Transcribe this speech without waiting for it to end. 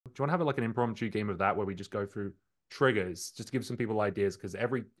you want to have like an impromptu game of that where we just go through triggers, just to give some people ideas, because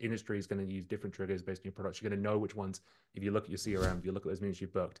every industry is going to use different triggers based on your products. You're going to know which ones, if you look at your CRM, if you look at those meetings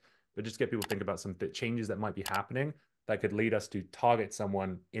you've booked, but just get people to think about some changes that might be happening that could lead us to target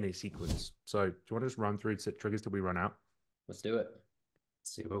someone in a sequence. So do you want to just run through triggers till we run out? Let's do it.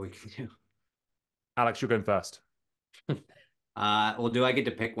 Let's see what we can do. Alex, you're going first. Well, do I get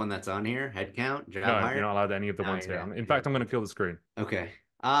to pick one that's on here? Head count, job No, hire? you're not allowed any of the No, ones here. not. In fact, I'm going to kill the screen. Okay.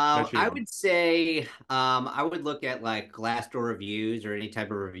 No I cheating. would say I would look at like Glassdoor reviews or any type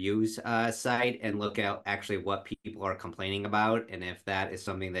of reviews site and look at actually what people are complaining about. And if that is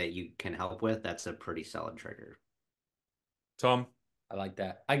something that you can help with, that's a pretty solid trigger. Tom? I like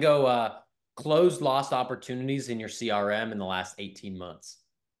that. I go closed lost opportunities in your CRM in the last 18 months.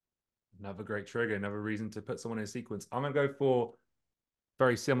 Another great trigger, another reason to put someone in a sequence. I'm going to go for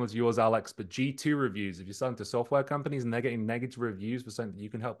very similar to yours, Alex, but G2 reviews. If you're selling to software companies and they're getting negative reviews for something that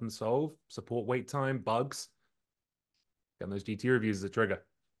you can help them solve, support wait time, bugs, getting those G2 reviews is a trigger,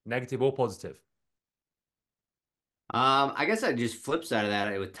 negative or positive. I guess I just flip side of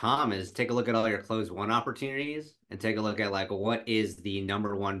that with Tom is take a look at all your closed won opportunities and take a look at like what is the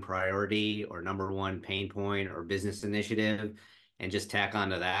number one priority or number one pain point or business initiative and just tack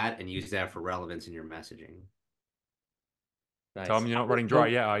onto that and use that for relevance in your messaging. Nice. Tom, you're not running dry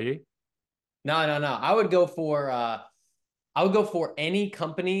yet, are you? No. I would go for any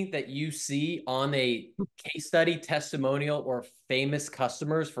company that you see on a case study, testimonial, or famous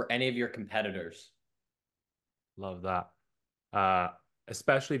customers for any of your competitors. Love that.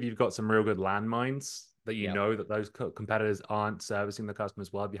 Especially if you've got some real good landmines that you know that those competitors aren't servicing the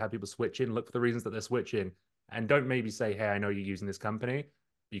customers well. If you have people switching, look for the reasons that they're switching, and don't maybe say, "Hey, I know you're using this company."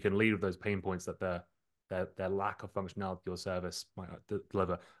 You can lead with those pain points that their lack of functionality or service might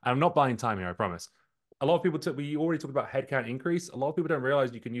deliver. And I'm not buying time here, I promise. A lot of people we already talked about headcount increase. A lot of people don't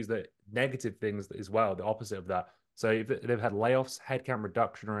realize you can use the negative things as well, the opposite of that. So if they've had layoffs, headcount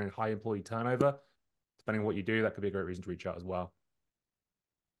reduction, or high employee turnover, depending on what you do, that could be a great reason to reach out as well.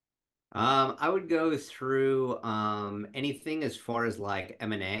 I would go through anything as far as like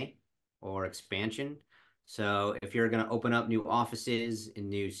M&A or expansion. So if you're going to open up new offices in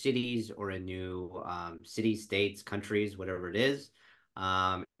new cities or in new cities, states, countries, whatever it is,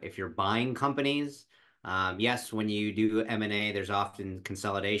 if you're buying companies, yes, when you do M&A, there's often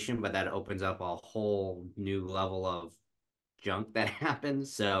consolidation, but that opens up a whole new level of junk that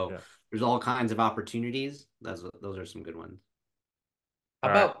happens. So there's all kinds of opportunities. Those are some good ones.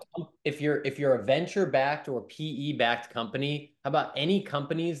 How about if you're a venture-backed or PE-backed company, how about any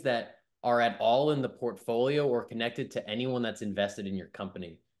companies that are at all in the portfolio or connected to anyone that's invested in your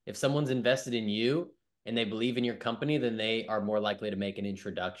company? If someone's invested in you and they believe in your company, then they are more likely to make an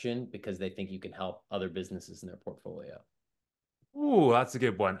introduction because they think you can help other businesses in their portfolio. Ooh, that's a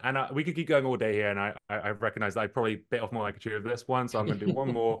good one. And we could keep going all day here, and I recognize that I probably bit off more like a chew of this one, so I'm going to do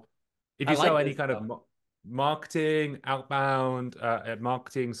one more. If you sell any kind of marketing, outbound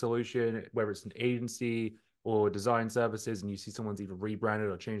marketing solution, whether it's an agency or design services, and you see someone's either rebranded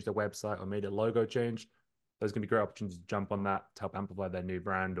or changed their website or made a logo change, those can be great opportunities to jump on that to help amplify their new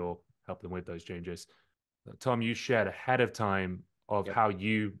brand or help them with those changes. Tom, you shared ahead of time of how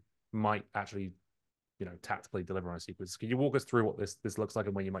you might actually tactically deliver on a sequence. Can you walk us through what this looks like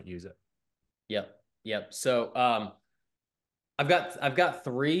and when you might use it? Yep. So I've got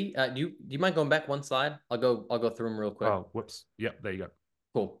three. Do you mind going back one slide? I'll go through them real quick. Oh, whoops. Yep, there you go.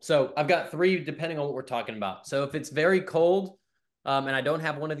 Cool. So I've got three depending on what we're talking about. So if it's very cold and I don't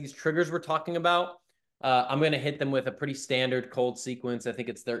have one of these triggers we're talking about, I'm going to hit them with a pretty standard cold sequence. I think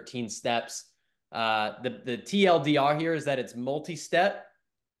it's 13 steps. The TLDR here is that it's multi-step.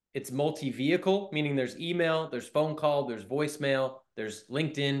 It's multi-vehicle, meaning there's email, there's phone call, there's voicemail, there's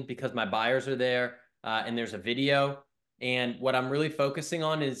LinkedIn because my buyers are there, and there's a video. And what I'm really focusing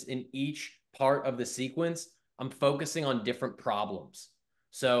on is in each part of the sequence, I'm focusing on different problems.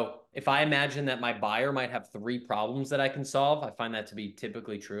 So if I imagine that my buyer might have 3 problems that I can solve, I find that to be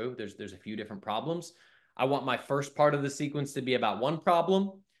typically true. There's a few different problems. I want my first part of the sequence to be about one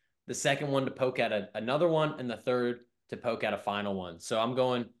problem, the second one to poke at another one, and the third to poke at a final one. So I'm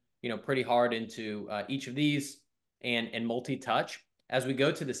going pretty hard into each of these and multi-touch. As we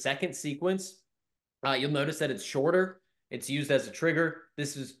go to the second sequence, you'll notice that it's shorter. It's used as a trigger.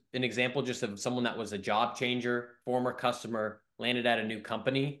 This is an example just of someone that was a job changer, former customer, landed at a new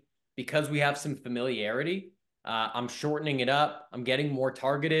company. Because we have some familiarity, I'm shortening it up. I'm getting more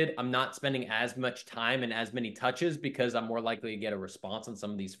targeted. I'm not spending as much time and as many touches because I'm more likely to get a response on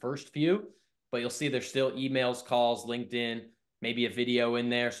some of these first few. But you'll see there's still emails, calls, LinkedIn, maybe a video in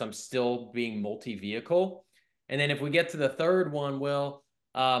there. So I'm still being multi-vehicle. And then if we get to the third one,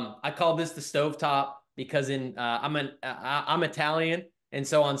 I call this the stovetop because I'm Italian, and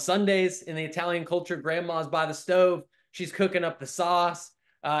so on Sundays in the Italian culture, grandma's by the stove. She's cooking up the sauce.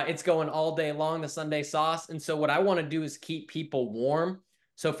 It's going all day long, the Sunday sauce. And so what I want to do is keep people warm.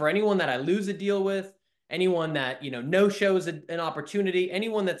 So for anyone that I lose a deal with, anyone that, no shows an opportunity,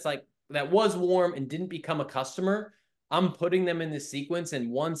 anyone that's like, that was warm and didn't become a customer, I'm putting them in this sequence. And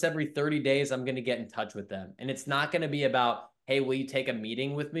once every 30 days, I'm going to get in touch with them. And it's not going to be about, hey, will you take a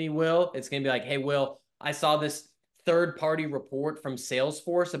meeting with me, Will? It's going to be like, hey, Will, I saw this third-party report from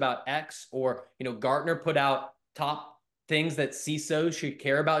Salesforce about X, or, Gartner put out top things that CISOs should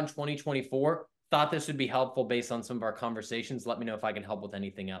care about in 2024. Thought this would be helpful based on some of our conversations. Let me know if I can help with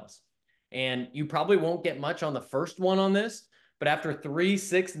anything else. And you probably won't get much on the first one on this, but after 3,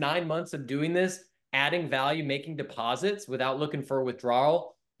 6, 9 months of doing this, adding value, making deposits without looking for a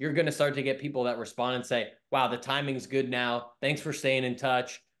withdrawal, you're going to start to get people that respond and say, wow, the timing's good now. Thanks for staying in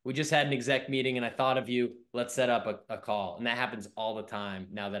touch. We just had an exec meeting and I thought of you. Let's set up a call. And that happens all the time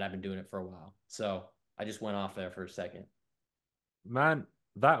now that I've been doing it for a while. So I just went off there for a second. Man,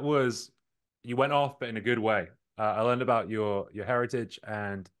 you went off, but in a good way. I learned about your heritage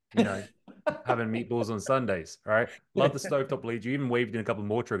and, having meatballs on Sundays, right? Love the stovetop lead. You even waved in a couple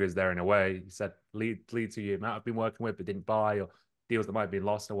more triggers there in a way. You said lead to you might have been working with but didn't buy, or deals that might have been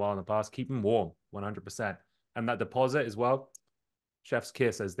lost a while in the past. Keep them warm, 100%. And that deposit as well. Chef's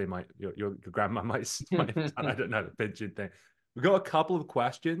kiss, as they might, your grandma might have done. I don't know, the pigeon thing. We've got a couple of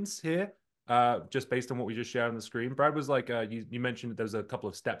questions here, just based on what we just shared on the screen. Brad was like, you mentioned there's a couple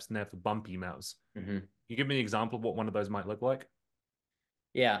of steps in there for bump emails. Mm-hmm. Can you give me an example of what one of those might look like?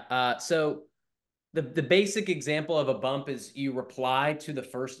 Yeah. So the basic example of a bump is you reply to the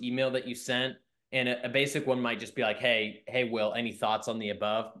first email that you sent. And a basic one might just be like, hey, Will, any thoughts on the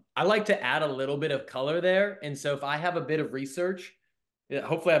above? I like to add a little bit of color there. And so if I have a bit of research,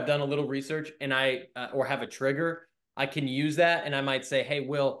 hopefully I've done a little research and or have a trigger, I can use that. And I might say, hey,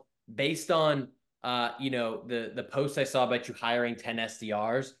 Will, based on, the post I saw about you hiring 10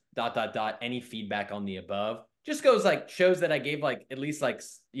 SDRs, ... any feedback on the above? Just shows that I gave at least a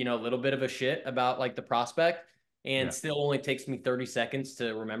little bit of a shit about the prospect, and still only takes me 30 seconds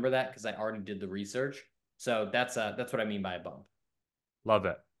to remember that because I already did the research. So that's what I mean by a bump. Love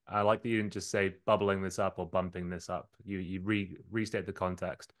it. I like that you didn't just say bubbling this up or bumping this up. You restate the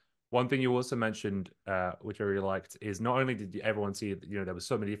context. One thing you also mentioned, which I really liked, is not only did everyone see that there were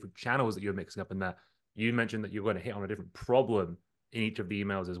so many different channels that you were mixing up in that, you mentioned that you're going to hit on a different problem in each of the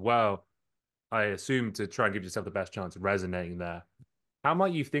emails as well. I assume to try and give yourself the best chance of resonating there. How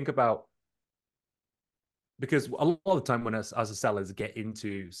might you think about, because a lot of the time when us as sellers get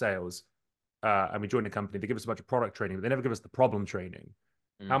into sales and we join a company, they give us a bunch of product training, but they never give us the problem training.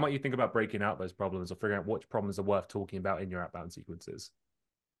 How might you think about breaking out those problems or figuring out which problems are worth talking about in your outbound sequences?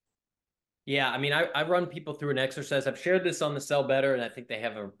 Yeah, I mean, I run people through an exercise. I've shared this on the Sell Better, and I think they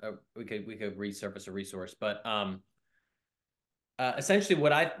have we could resurface a resource, but essentially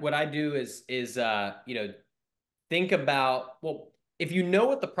what I do is think about, well, if you know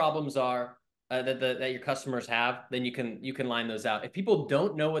what the problems are that your customers have, then you can line those out. If people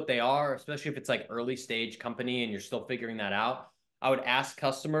don't know what they are, especially if it's early stage company and you're still figuring that out, I would ask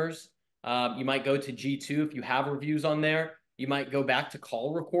customers. You might go to G2 if you have reviews on there. You might go back to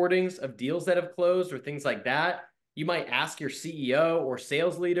call recordings of deals that have closed or things like that. You might ask your CEO or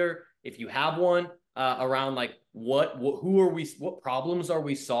sales leader if you have one around what problems are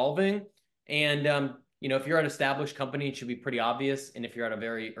we solving? And if you're an established company, it should be pretty obvious. And if you're at a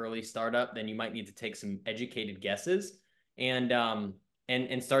very early startup, then you might need to take some educated guesses and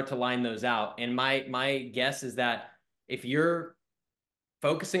start to line those out. And my guess is that if you're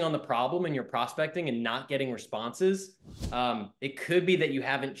focusing on the problem and you're prospecting and not getting responses, it could be that you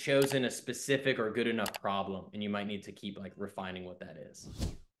haven't chosen a specific or good enough problem, and you might need to keep refining what that is.